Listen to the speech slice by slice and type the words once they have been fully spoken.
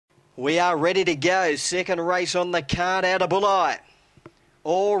We are ready to go. Second race on the card out of Bulli.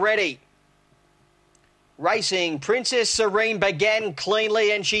 All ready. Racing, Princess Serene began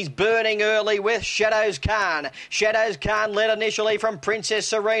cleanly and she's burning early with Shadows Khan. Shadows Khan led initially from Princess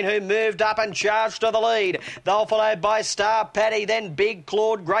Serene, who moved up and charged to the lead. They'll followed by Star Paddy, then Big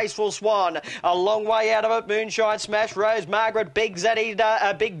Claude, Graceful Swan. A long way out of it, Moonshine Smash, Rose Margaret, Big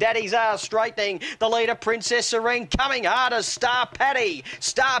Daddy's are straightening. The leader, Princess Serene, coming hard as Star Paddy.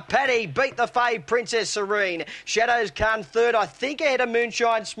 Star Paddy beat the fave, Princess Serene. Shadows Khan third, I think ahead of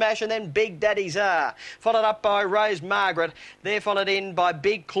Moonshine Smash, and then Big Daddy's are. Followed up by Rose Margaret. They're followed in by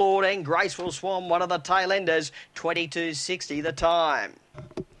Big Claude and Graceful Swan, one of the tail enders, 22.60 the time.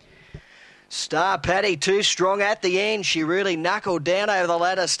 Star Paddy too strong at the end. She really knuckled down over the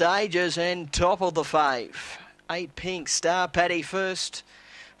latter stages and toppled the fave. 8 pink, Star Paddy first.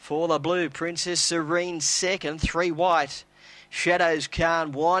 For the blue, Princess Serene second, 3 white. Shadows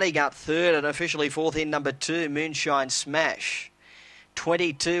Khan winding up third and officially fourth in number 2, Moonshine Smash.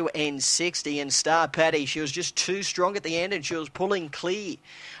 22.60, and Star Paddy, she was just too strong at the end and she was pulling clear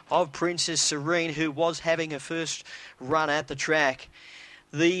of Princess Serene, who was having her first run at the track.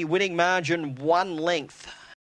 The winning margin 1 length.